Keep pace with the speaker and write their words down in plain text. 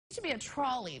To be a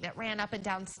trolley that ran up and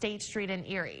down State Street in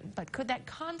Erie, but could that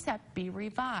concept be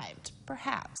revived?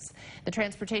 Perhaps. The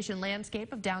transportation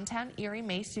landscape of downtown Erie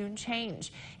may soon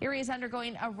change. Erie is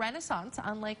undergoing a renaissance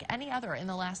unlike any other in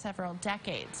the last several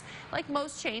decades. Like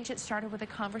most change, it started with a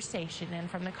conversation, and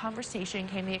from the conversation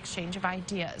came the exchange of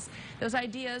ideas. Those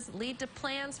ideas lead to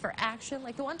plans for action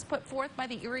like the ones put forth by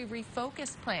the Erie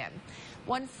Refocus Plan.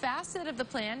 One facet of the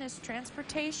plan is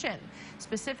transportation,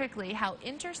 specifically how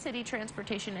intercity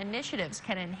transportation initiatives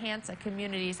can enhance a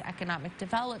community's economic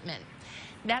development.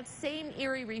 That same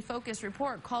Erie Refocus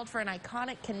report called for an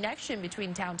iconic connection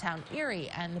between downtown Erie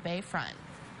and the Bayfront.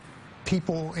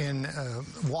 People in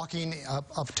walking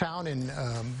uptown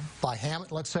by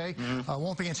Hammett, let's say,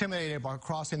 won't be intimidated by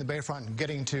crossing the Bayfront and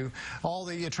getting to all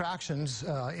the attractions,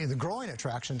 the growing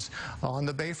attractions on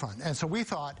the Bayfront. And so we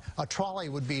thought a trolley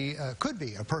could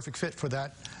be a perfect fit for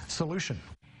that solution.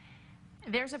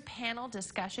 There's a panel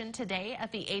discussion today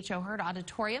at the H.O. Hurd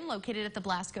Auditorium located at the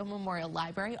Blasco Memorial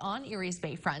Library on Erie's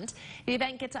Bayfront. The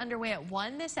event gets underway at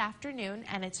 1 this afternoon,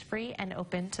 and it's free and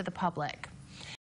open to the public.